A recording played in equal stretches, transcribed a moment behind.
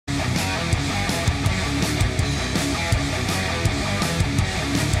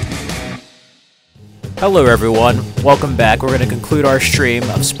Hello everyone, welcome back. We're going to conclude our stream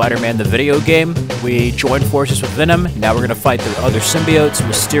of Spider-Man the video game. We joined forces with Venom, now we're going to fight the other symbiotes,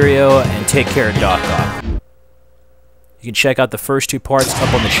 Mysterio, and take care of Doc Ock. You can check out the first two parts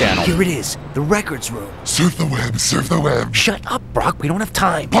up on the channel. Here it is, the records room. Surf the web, surf the web. Shut up, Brock, we don't have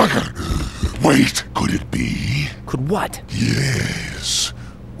time. Parker, wait, could it be? Could what? Yes,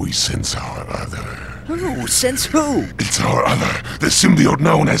 we sense our other. Who? Sense who? It's our other, the symbiote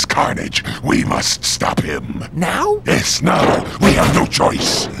known as Carnage. We must stop him. Now? Yes, now. We have no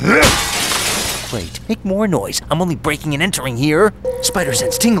choice. Wait, make more noise. I'm only breaking and entering here. Spider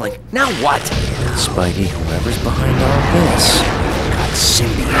sense tingling. Now what? Spidey, whoever's behind all this, got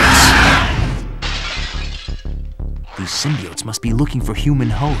symbiotes. These symbiotes must be looking for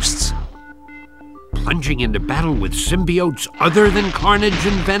human hosts. Plunging into battle with symbiotes other than Carnage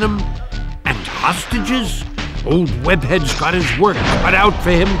and Venom? And hostages? Old Webhead's got his work cut out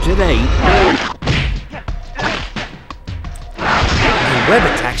for him today. The web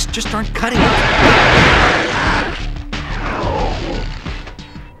attacks just aren't cutting it.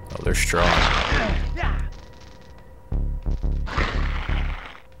 Oh, they're strong.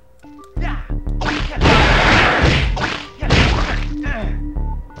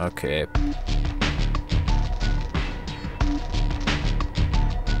 Okay.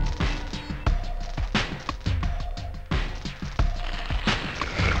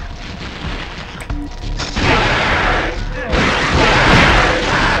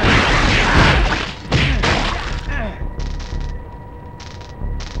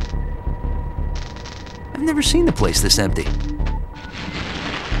 I've never seen the place this empty.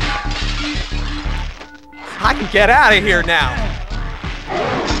 I can get out of here now.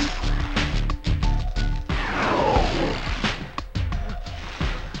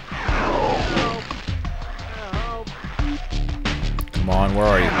 Come on, where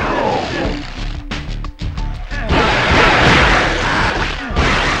are you?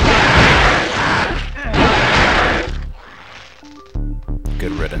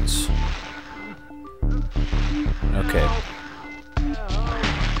 Good riddance. Okay.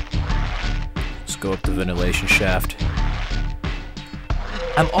 Let's go up the ventilation shaft.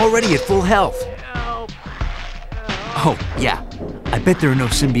 I'm already at full health. Oh, yeah. I bet there are no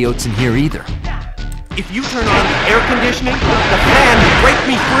symbiotes in here either. If you turn on the air conditioning, the fan will break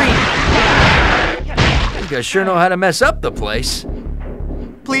me free. You guys sure know how to mess up the place.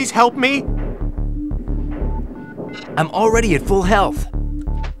 Please help me. I'm already at full health.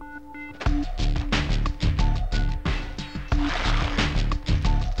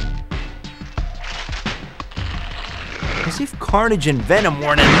 As if Carnage and Venom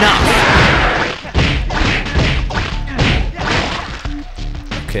weren't enough.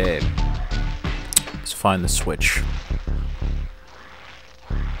 Okay. Let's find the switch.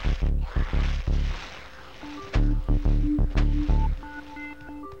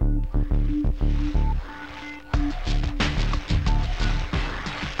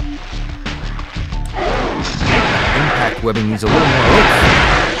 Impact webbing needs a little more oomph.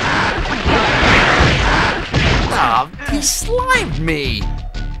 He slimed me!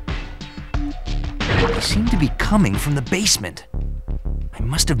 They seem to be coming from the basement. I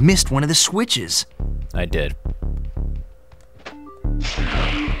must have missed one of the switches. I did.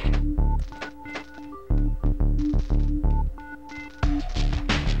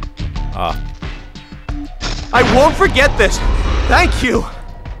 Ah. I won't forget this. Thank you.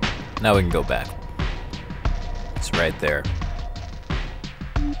 Now we can go back. It's right there.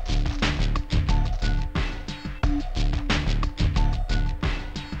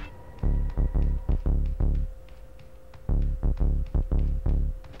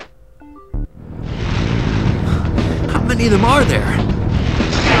 How many of them are there?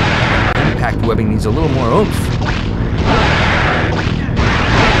 Impact webbing needs a little more oomph.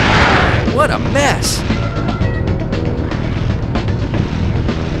 What a mess!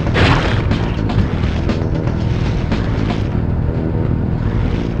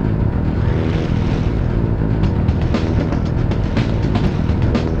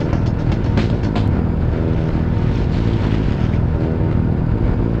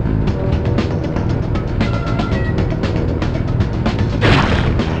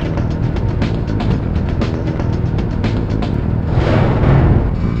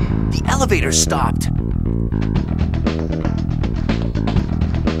 Elevator stopped.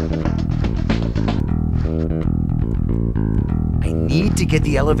 I need to get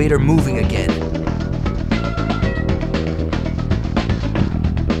the elevator moving again.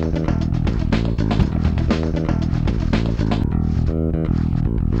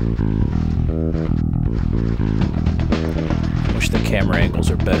 Wish the camera angles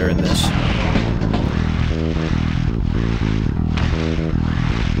are better in this.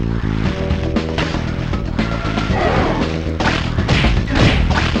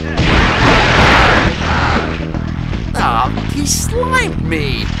 He slimed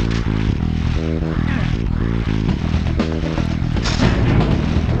me!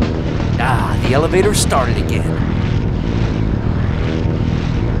 Ah, the elevator started again.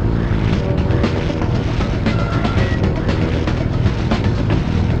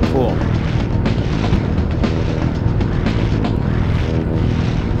 Cool.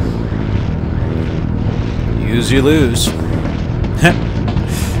 Use you lose.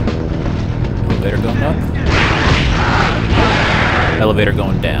 Elevator going up. Elevator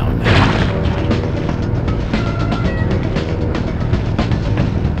going down.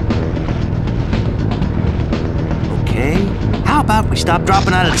 Okay, how about we stop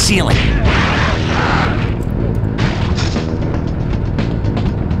dropping out of the ceiling?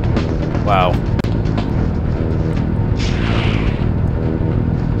 Wow.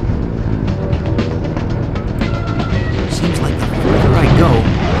 Seems like the further I go,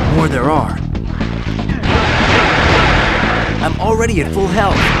 the more there are. I'm already at full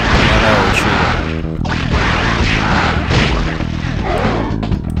health.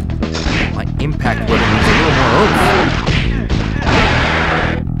 My impact weapon needs a little more oomph.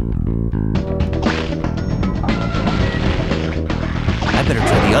 I better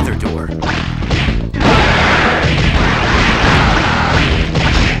try the other door.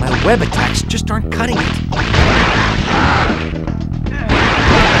 My web attacks just aren't cutting it.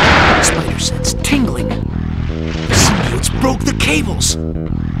 Spider sense tingling. The symbiotes broke the cables.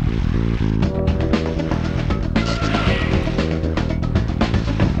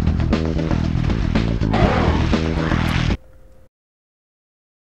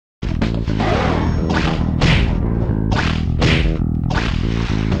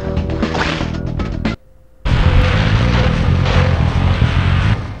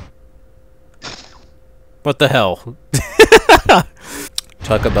 What the hell?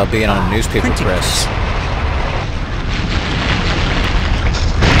 Talk about being on a newspaper press.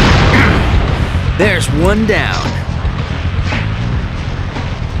 There's one down.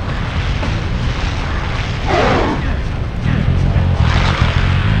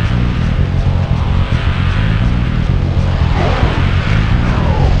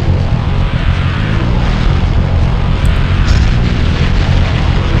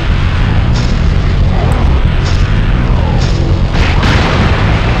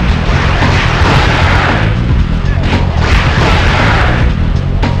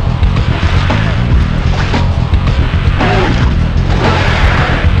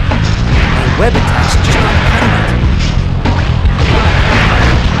 Web attacks just aren't cutting it.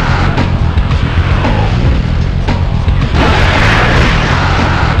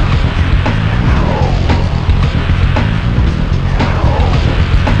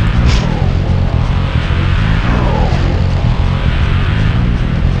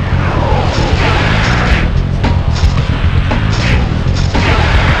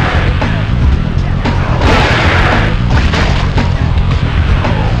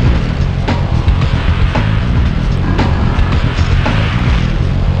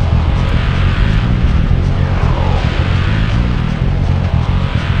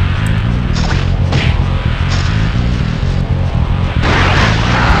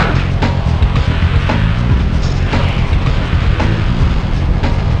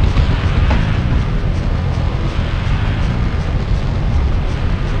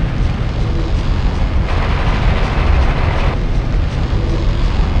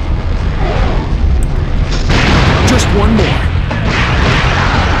 One more.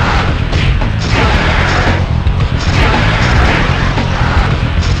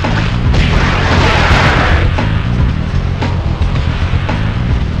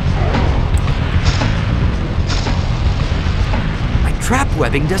 My trap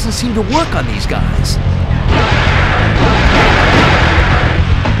webbing doesn't seem to work on these guys.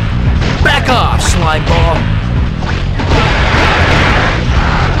 Back off, slime ball.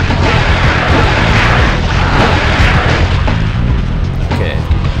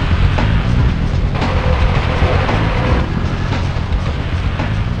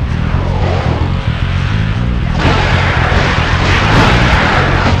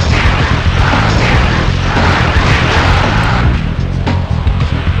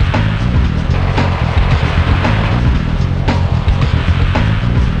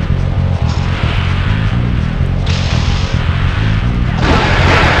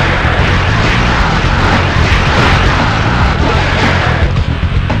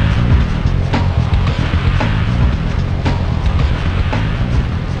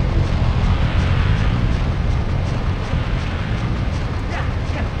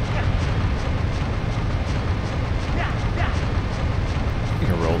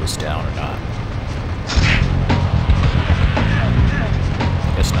 control this down or not.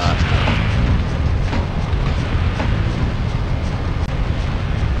 Guess not.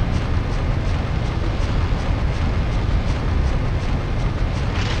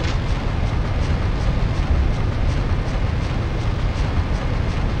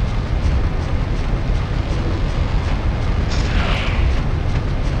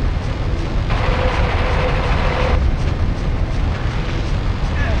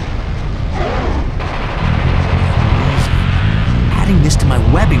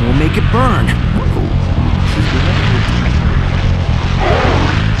 Webbing will make it burn.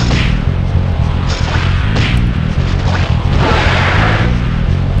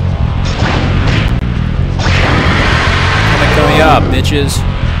 Coming up, bitches.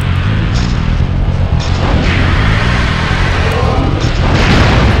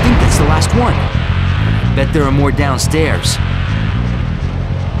 I think that's the last one. Bet there are more downstairs.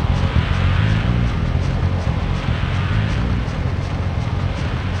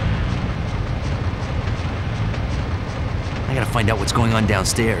 I gotta find out what's going on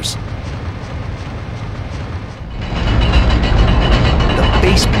downstairs. The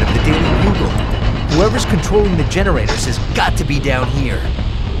basement of the Daily Bugle. Whoever's controlling the generators has got to be down here.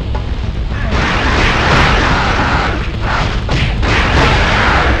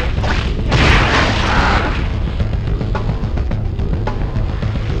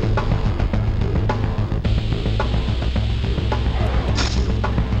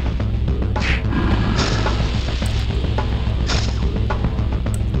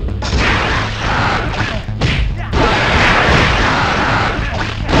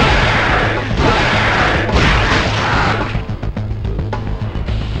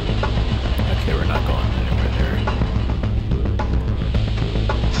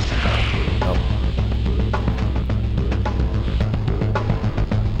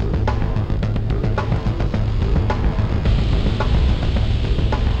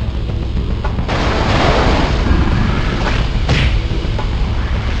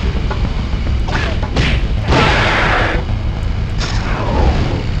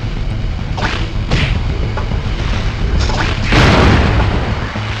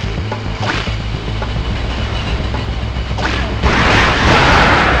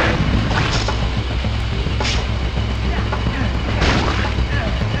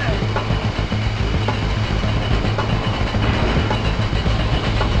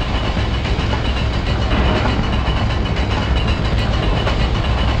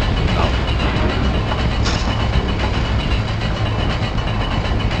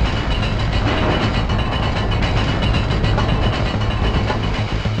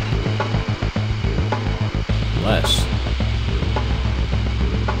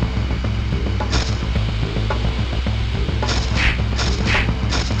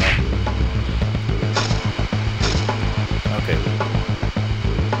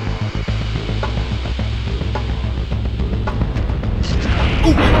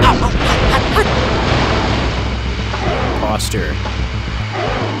 Imposter.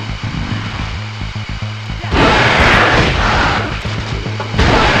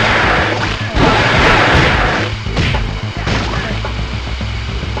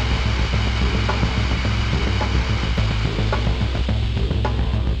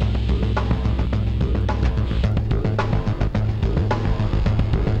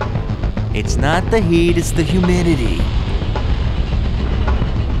 It's not the heat, it's the humidity.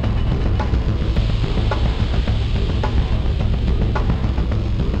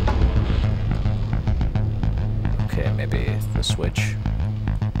 Okay, maybe the switch.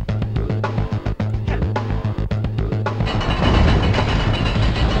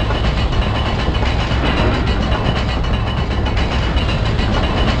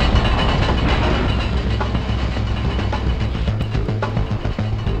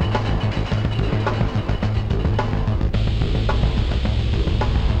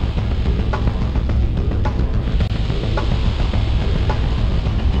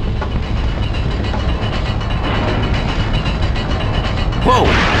 Whoa!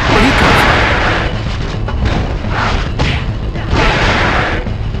 Where'd he come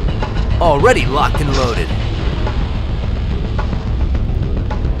from? Already locked and loaded.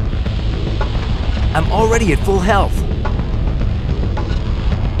 I'm already at full health.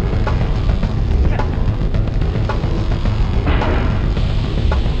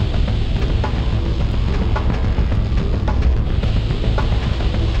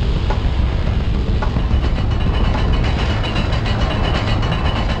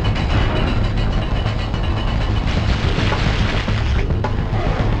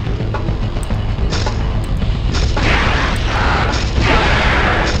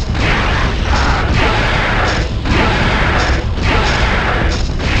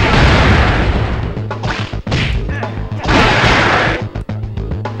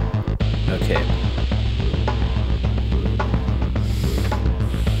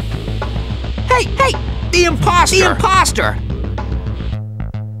 Hey, hey! The imposter! The imposter!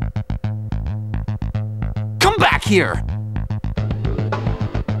 Come back here!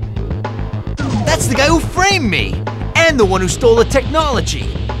 That's the guy who framed me! And the one who stole the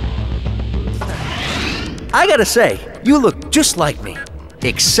technology! I gotta say, you look just like me.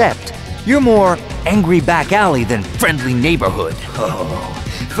 Except, you're more angry back alley than friendly neighborhood. Oh,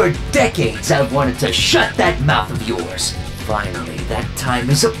 for decades I've wanted to shut that mouth of yours. Finally, that time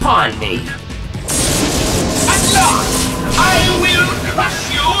is upon me. At last, I will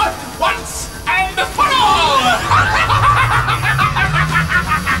crush you once and for all!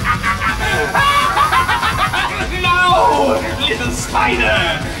 Now, little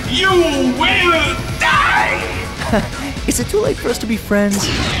spider, you will die! Is it too late for us to be friends?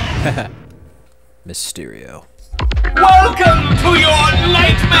 Mysterio. Welcome to your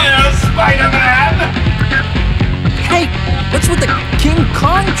nightmare, Spider-Man! Hey, what's with the King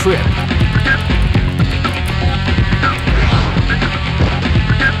Kong trip?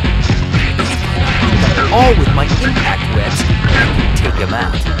 All with my impact webs, I can take him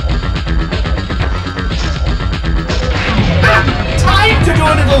out. Time to do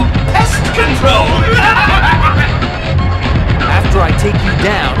a little pest control! After I take you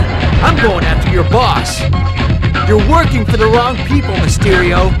down, I'm going after your boss. You're working for the wrong people,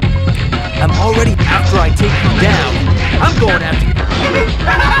 Mysterio. I'm already after I take you down. I'm going after you.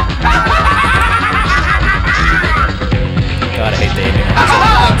 God, I hate the aiming.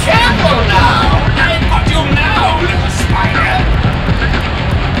 Oh, careful now! I've got you now, little spider!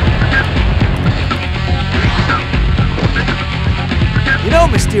 You know,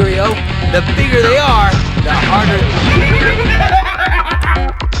 Mysterio, the bigger they are, the harder.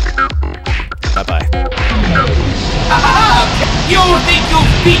 Bye-bye. You think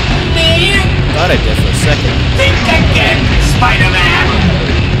you've beaten me? Thought I did for a second. Think again, Spider-Man!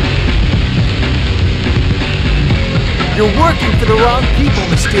 You're working for the wrong people,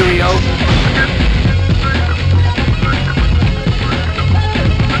 Mysterio.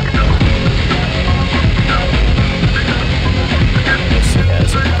 Yes, he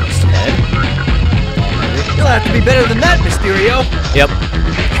has a nice head. You'll have to be better than that, Mysterio. Yep.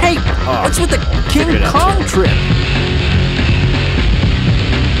 Hey, what's with the King figured it out, Kong too. trip?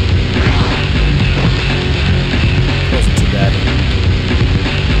 Wasn't too bad.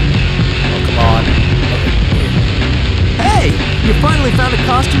 Oh, come on. Hey, you finally found a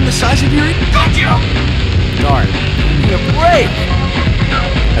costume the size of your... Got you! Darn. Give me a break.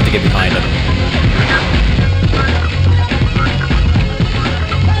 Have to get behind him.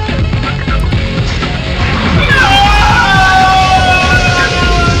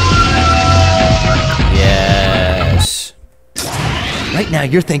 Yes. Right now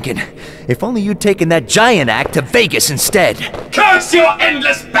you're thinking, if only you'd taken that giant act to Vegas instead. Curse your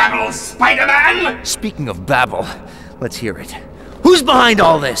endless babble, Spider-Man! Speaking of babble, let's hear it. Who's behind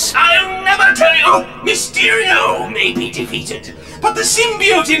all this? I'll never tell you! Mysterio may be defeated, but the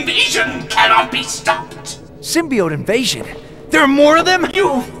symbiote invasion cannot be stopped! Symbiote invasion? There are more of them?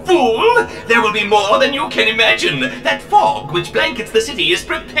 You fool! There will be more than you can imagine! That fog which blankets the city is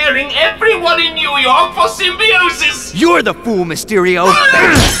preparing everyone in New York for symbiosis! You're the fool, Mysterio!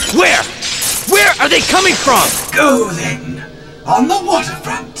 Where? Where are they coming from? Go then! On the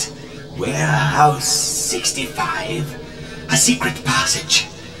waterfront! Warehouse 65. A secret passage.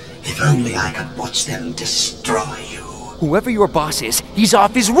 If only I could watch them destroy you. Whoever your boss is, he's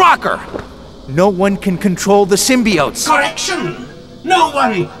off his rocker! No one can control the symbiotes. Correction! No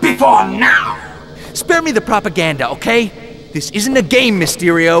one before now! Spare me the propaganda, okay? This isn't a game,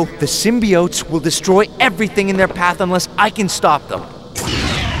 Mysterio. The symbiotes will destroy everything in their path unless I can stop them.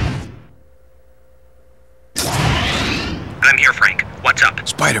 I'm here, Frank. What's up?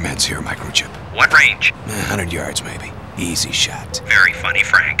 Spider-Man's here, microchip. What range? 100 yards, maybe. Easy shot. Very funny,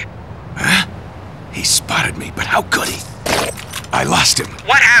 Frank. Huh? He spotted me, but how could he? I lost him.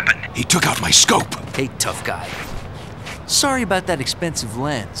 What happened? He took out my scope. Hey, tough guy. Sorry about that expensive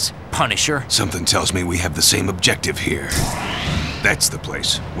lens, Punisher. Something tells me we have the same objective here. That's the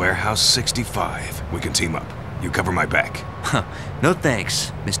place. Warehouse 65. We can team up. You cover my back. Huh. No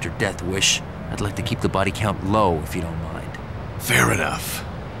thanks, Mr. Death Wish. I'd like to keep the body count low, if you don't mind. Fair enough.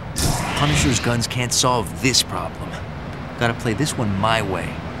 Punisher's guns can't solve this problem. Gotta play this one my way.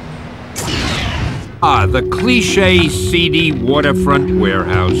 Ah, the cliché seedy waterfront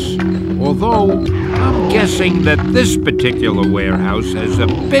warehouse. Although, I'm guessing that this particular warehouse has a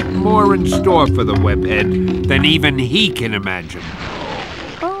bit more in store for the webhead than even he can imagine.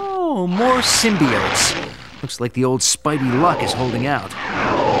 Oh, more symbiotes. Looks like the old Spidey luck is holding out.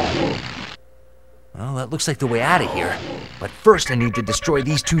 Well, that looks like the way out of here. But first I need to destroy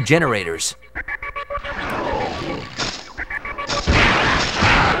these 2 generators. Looks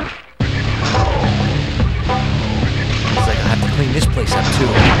like I'll have to clean this place up too.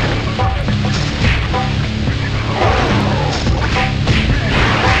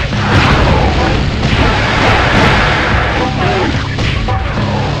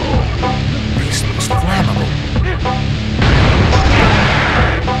 This looks flammable.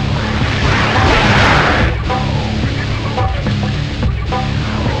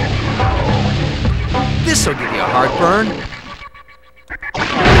 This'll give you a heartburn.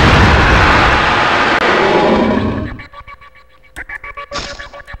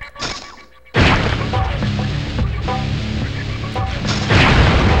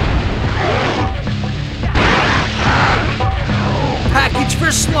 Package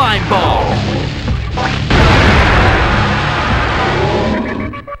for slime ball.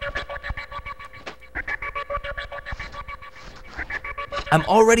 I'm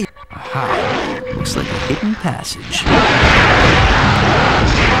already... Aha, looks like a hidden passage.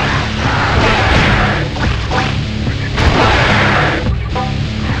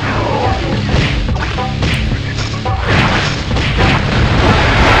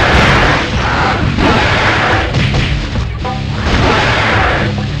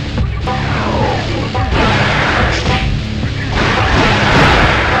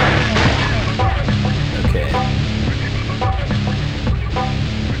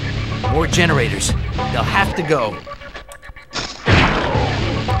 More generators. They'll have to go.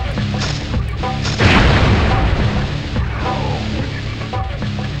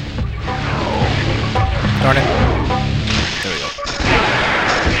 Darn it. There we go.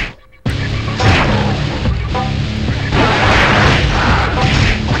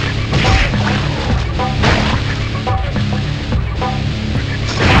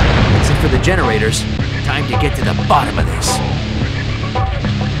 That's it for the generators. Time to get to the bottom of this.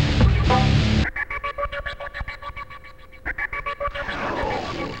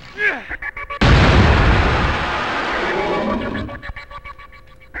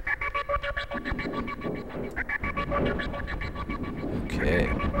 Okay.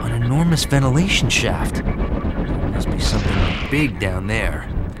 An enormous ventilation shaft. Must be something big down there.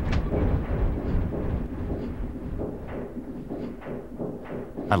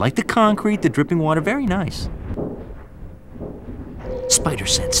 I like the concrete, the dripping water, very nice. Spider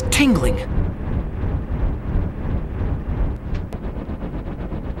sense tingling.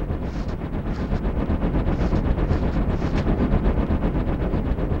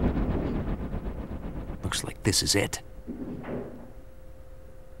 Looks like this is it.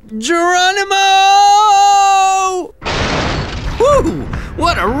 Geronimo! Woo!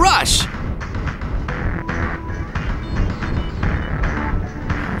 What a rush!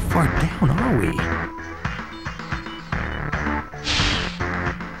 How far down are we?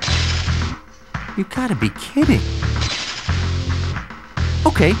 You gotta be kidding.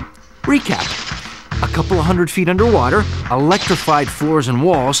 Okay, recap. A couple of 100 feet underwater, electrified floors and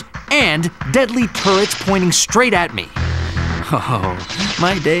walls, and deadly turrets pointing straight at me. Oh,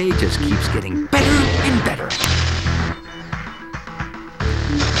 my day just keeps getting better and better.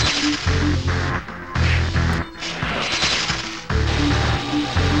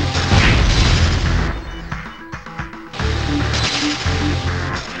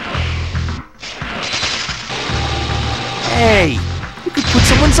 Hey, you could put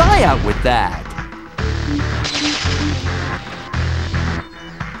someone's eye out with that.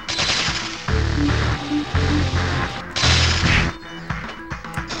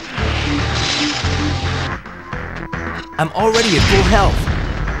 I'm already at full health.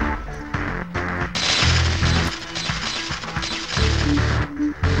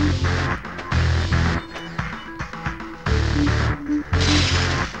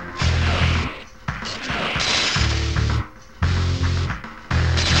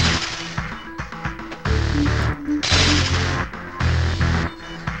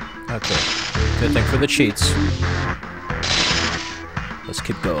 Okay. Good thing for the cheats. Let's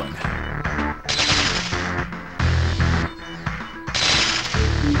keep going.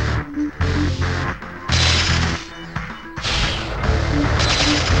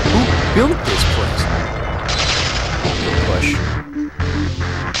 Who built this place? Good question.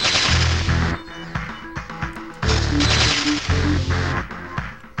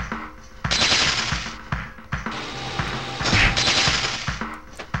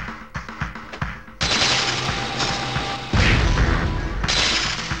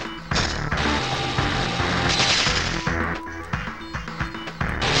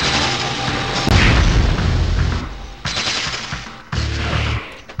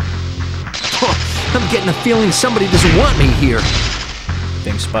 getting the feeling somebody doesn't want me here.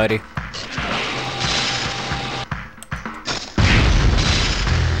 Thanks, Spidey.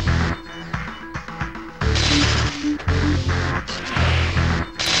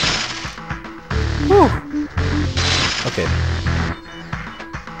 Okay.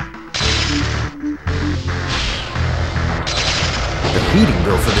 The heating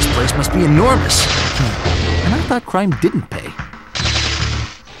bill for this place must be enormous. And I thought crime didn't pay.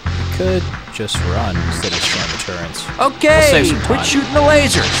 You could just run instead of destroying the turrets. Okay, We'll save some time. quit shooting the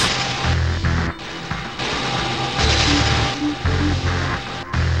lasers.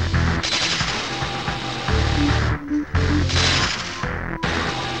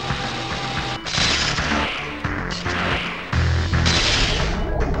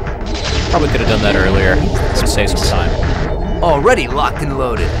 Probably could have done that earlier. Let's save some time. Already locked and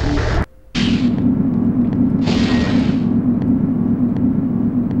loaded.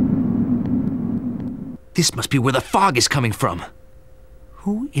 This must be where the fog is coming from.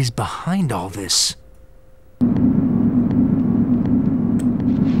 Who is behind all this?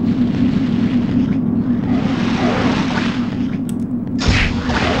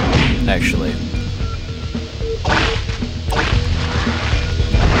 Actually.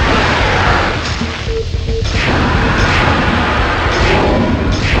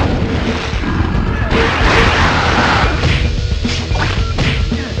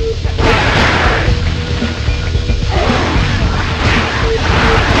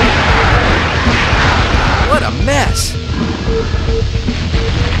 What a mess!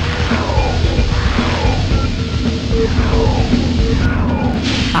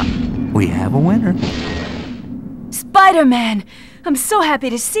 We have a winner. Spider-Man! I'm so happy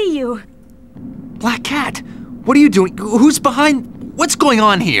to see you. Black Cat, what are you doing? Who's behind? What's going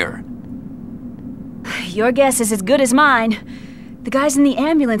on here? Your guess is as good as mine. The guys in the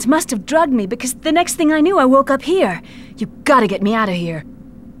ambulance must have drugged me because the next thing I knew I woke up here. You gotta get me out of here.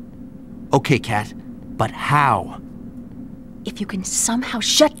 Okay, Cat, but how? If you can somehow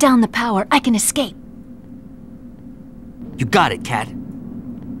shut down the power, I can escape. You got it, Cat.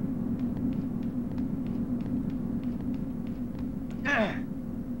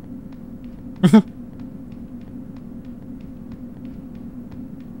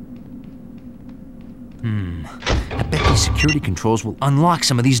 I bet these security controls will unlock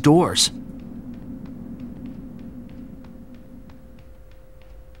some of these doors.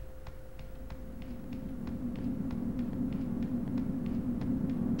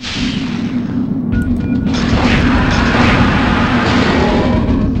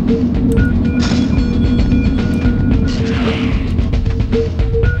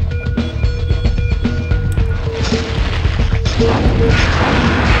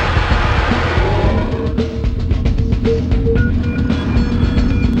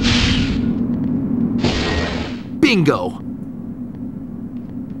 Bingo!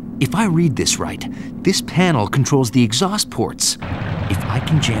 If I read this right, this panel controls the exhaust ports. If I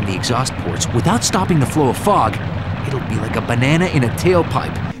can jam the exhaust ports without stopping the flow of fog, it'll be like a banana in a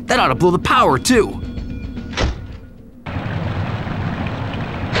tailpipe. That ought to blow the power, too.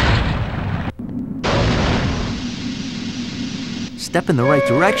 Step in the right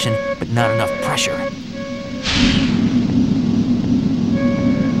direction, but not enough pressure.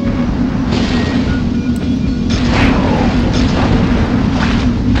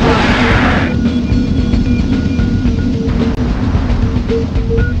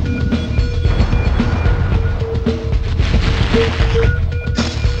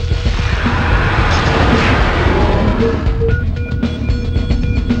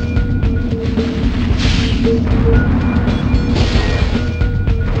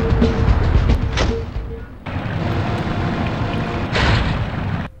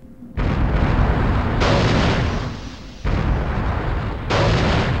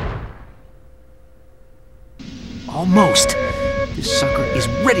 Almost. This sucker is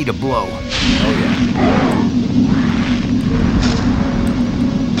ready to blow. Oh yeah.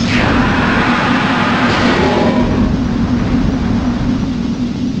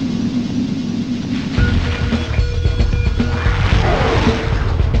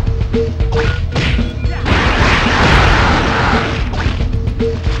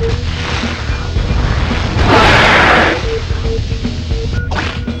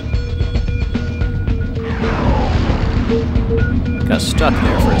 Got stuck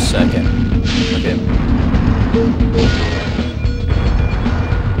there for a second. Okay.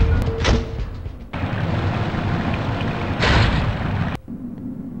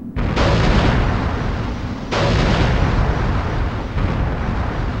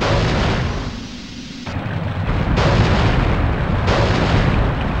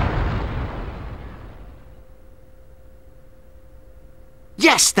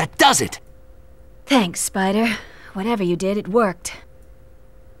 Yes, that does it! Thanks, Spider. Whatever you did, it worked.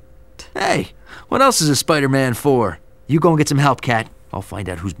 Hey, what else is a Spider-Man for? You go and get some help, Cat. I'll find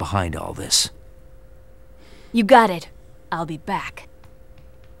out who's behind all this. You got it. I'll be back.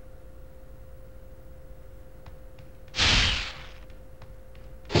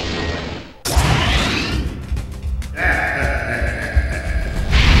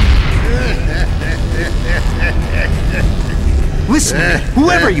 Listen to me,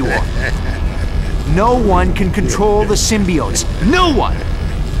 whoever you are. No one can control the symbiotes. No one!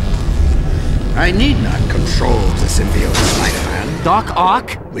 I need not control the symbiote, Spider-Man. Doc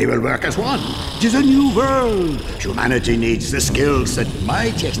Ock? We will work as one. It is a new world. Humanity needs the skills that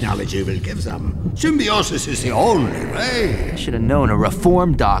my technology will give them. Symbiosis is the only way. I should have known a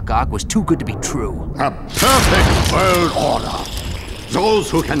reformed Doc Ock was too good to be true. A perfect world order. Those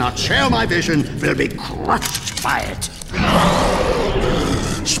who cannot share my vision will be crushed by it.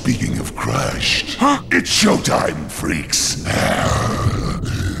 Speaking of crushed, it's showtime, freaks.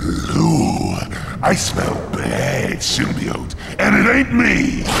 Ooh, I smell bad, symbiote, and it ain't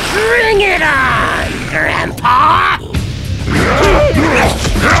me. Bring it on, Grandpa!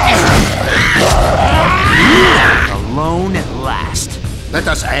 Alone at last. Let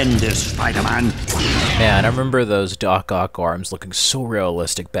us end this, Spider-Man. Man, I remember those Doc Ock arms looking so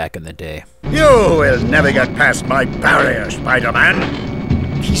realistic back in the day. You will never get past my barrier, Spider-Man.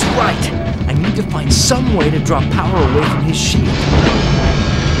 He's right. I need to find some way to draw power away from his shield.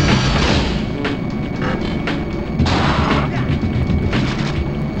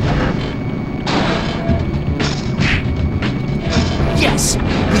 Yes!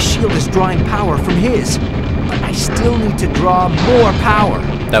 His shield is drawing power from his. But I still need to draw more power.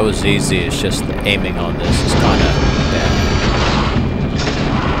 That was easy, it's just the aiming on this is kinda bad.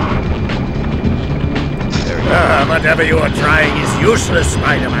 There we go. Whatever you are trying is useless,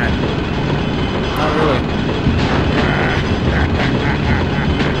 Spider-Man. Not really.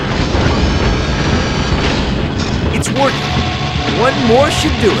 It's working. One more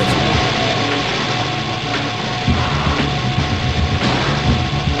should do it.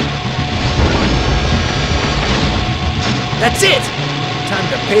 That's it! Time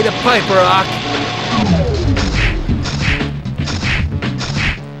to pay the piper, Ock.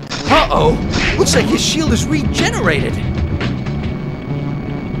 Uh-oh! Looks like his shield is regenerated.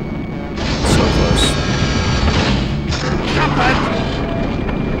 So close. Jump it!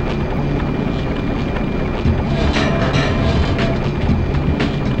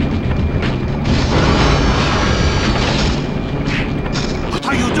 What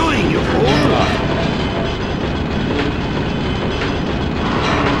are you doing, you fool?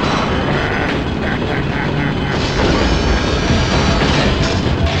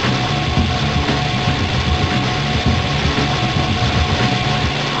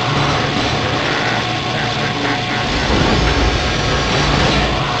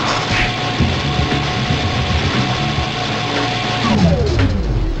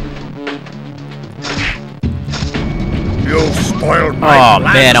 You've spoiled my Oh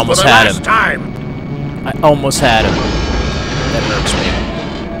plans man, I for almost the had last him. time. I almost had him. That hurts me.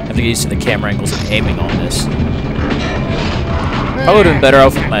 I have to get used to the camera angles and aiming on this. I would have been better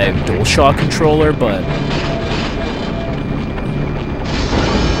off with my DualShock controller, but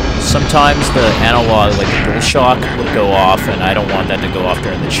sometimes the analog, like the DualShock, would go off, and I don't want that to go off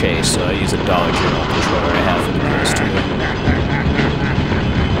during the chase, so I use a Dollar General controller I have for the PS2.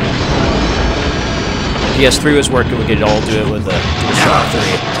 PS3 was working, we could all do it with the DualShock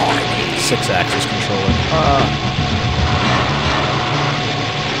 3 6-axis controller.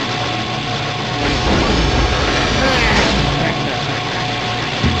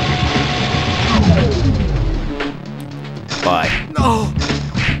 Bye. No!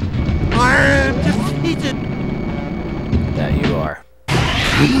 I am defeated! That you are.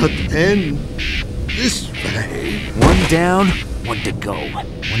 Not end this way. One down, one to go.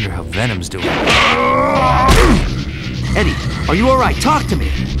 Wonder how Venom's doing. Eddie, are you alright? Talk to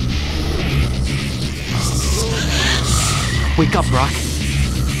me! Wake up, Brock.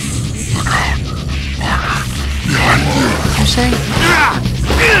 Look out. Behind you. What'd you say?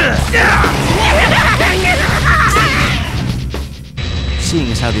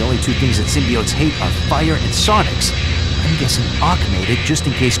 Seeing as how the only two things that symbiotes hate are fire and Sonics, I'm guessing Ock made it just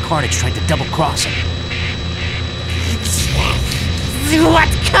in case Carnage tried to double-cross him. What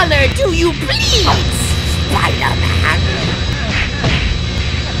color do you bleed, Spider-Man?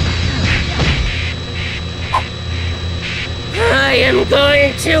 I am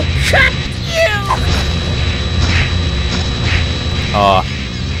going to cut you! I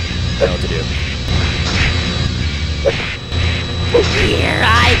know what to do. Here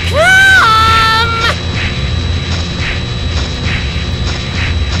I come!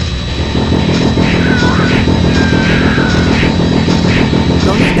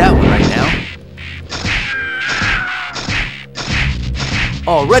 Don't need that one right now.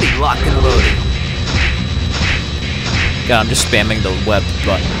 Already locked and loaded. God, I'm just spamming the web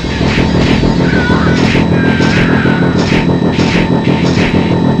button.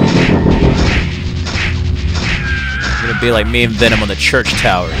 It's gonna be like me and Venom on the church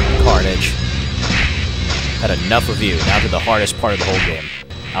tower, Carnage. Had enough of you. Now to the hardest part of the whole game.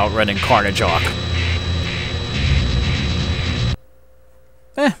 Outrunning Carnage Hawk.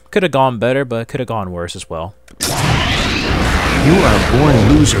 Could have gone better, but could have gone worse as well. You are a born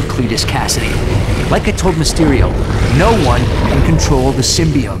loser, Cletus Cassidy. Like I told Mysterio, no one can control the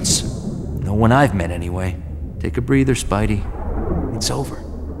symbiotes. No one I've met, anyway. Take a breather, Spidey. It's over.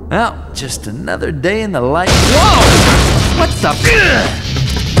 Well, just another day in the life. Whoa! What the?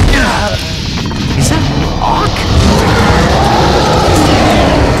 Is that Hawk?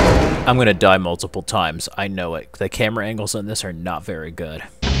 I'm gonna die multiple times. I know it. The camera angles on this are not very good.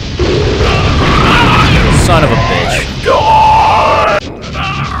 Son of a bitch.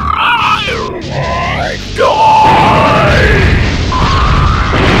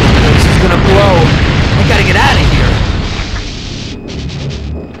 This is gonna blow. I gotta get out of here.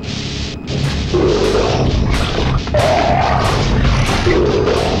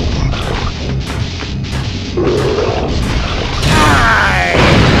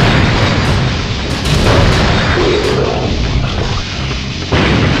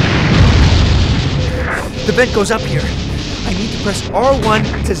 The vent goes up here. I need to press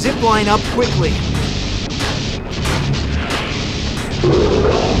R1 to zip line up quickly.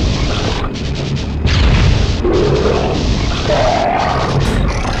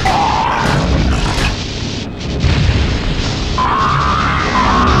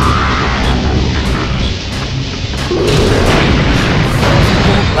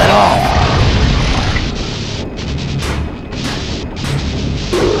 Let off.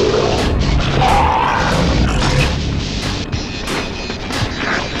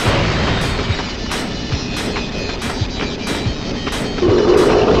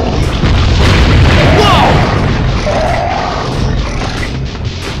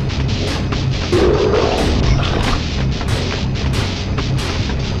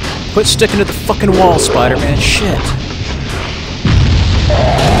 Quit sticking to the fucking wall, Spider-Man. Shit.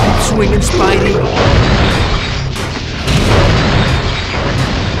 Keep swinging, Spidey.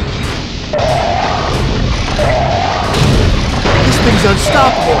 This thing's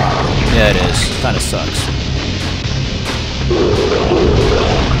unstoppable. Yeah, it is. Kinda sucks.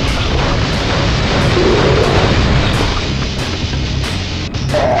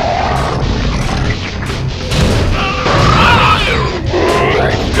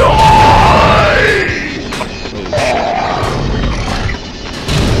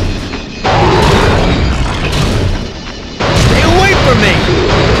 Stay away from me!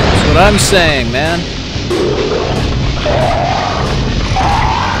 That's what I'm saying, man.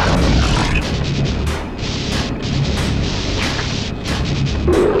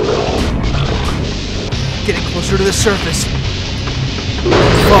 Getting closer to the surface.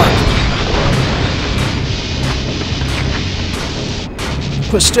 Fuck.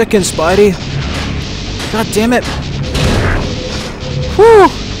 Quit sticking, Spidey. God damn it. Whew.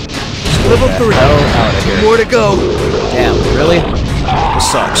 Level 3. Out of here. More to go. Damn, really?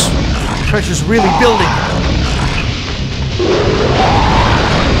 This sucks. Pressure's really building.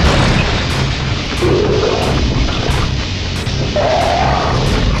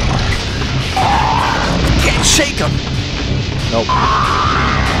 Can't shake him. Nope.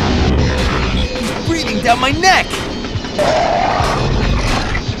 He's breathing down my neck.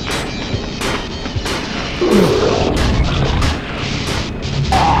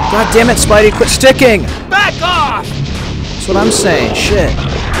 God damn it, Spidey, quit sticking! Back off! That's what I'm saying, shit.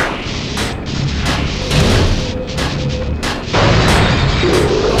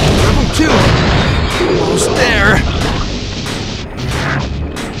 Level 2. Almost there.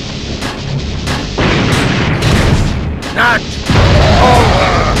 Not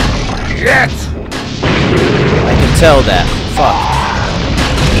over yet. I can tell that. Fuck.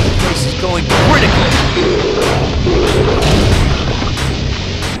 This is going critical.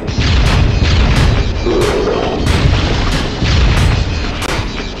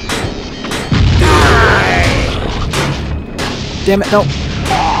 Damn it, no.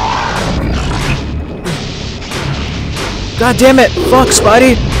 God damn it! Fuck,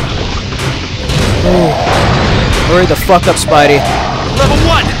 Spidey! Oh. Hurry the fuck up, Spidey. Level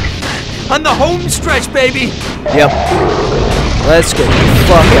 1! On the home stretch, baby! Yep. Let's get the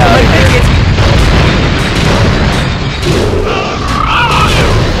fuck out of here.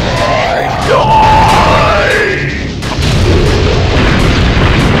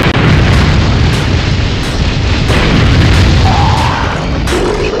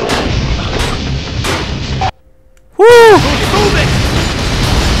 Woo!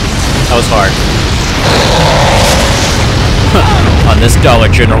 That was hard. On this Dollar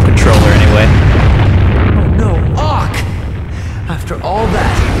General controller, anyway. Oh no, Ock! After all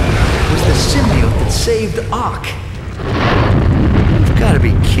that, it was the symbiote that saved Ock. You've got to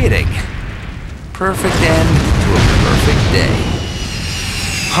be kidding. Perfect end to a perfect day.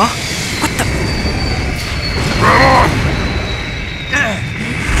 Huh? What the?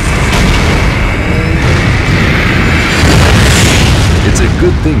 It's a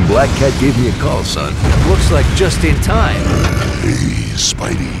good thing Black Cat gave me a call, son. Looks like just in time. Hey,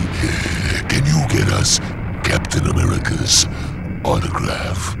 Spidey, can you get us Captain America's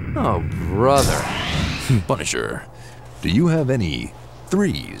autograph? Oh, brother. Punisher, do you have any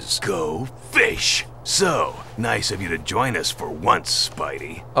threes? Go fish! So, nice of you to join us for once,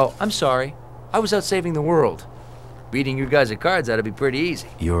 Spidey. Oh, I'm sorry. I was out saving the world. Beating you guys at cards ought to be pretty easy.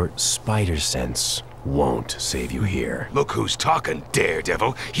 Your spider sense won't save you here. Look who's talking,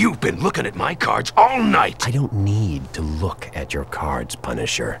 Daredevil. You've been looking at my cards all night. I don't need to look at your cards,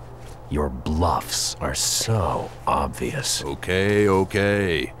 Punisher. Your bluffs are so obvious.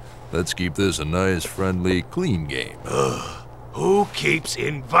 Okay. Let's keep this a nice, friendly, clean game. Ugh. Who keeps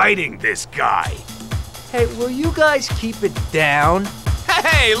inviting this guy? Hey, will you guys keep it down?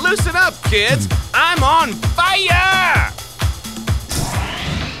 Hey, loosen up, kids! I'm on fire!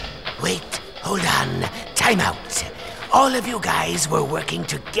 Wait, hold on. Time out. All of you guys were working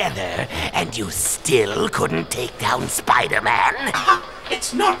together, and you still couldn't take down Spider-Man?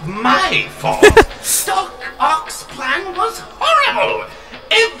 It's not my fault. Doc Ock's plan was horrible.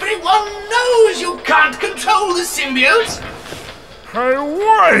 Everyone knows you can't control the symbiote. Hey,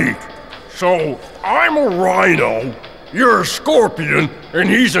 wait! So, I'm a rhino, you're a scorpion, and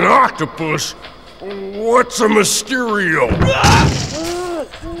he's an octopus. What's a Mysterio?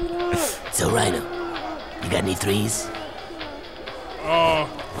 So, Rhino, you got any threes?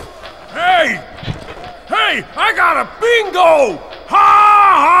 Hey! Hey, I got a bingo! Ha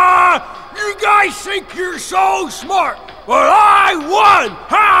ha! You guys think you're so smart, but I won!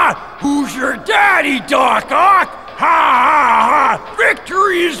 Ha! Who's your daddy, Doc Ock? Ha ha ha!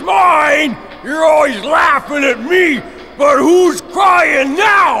 Victory is mine! You're always laughing at me, but who's crying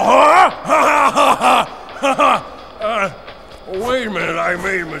now, huh? Ha ha ha ha! Wait a minute, I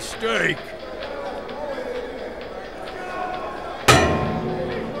made a mistake.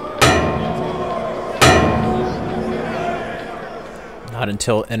 Not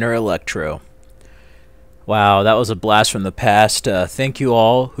until Inner Electro. Wow, that was a blast from the past. Thank you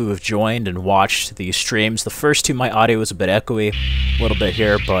all who have joined and watched these streams. The first two, my audio was a bit echoey, a little bit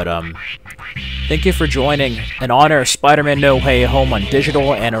here, but thank you for joining. In honor of Spider-Man No Way Home on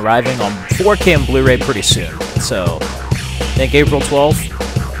digital and arriving on 4K and Blu-ray pretty soon. So, I think April 12th.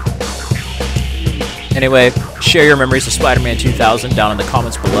 Anyway, share your memories of Spider-Man 2000 down in the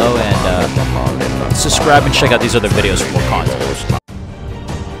comments below, and subscribe and check out these other videos for more content.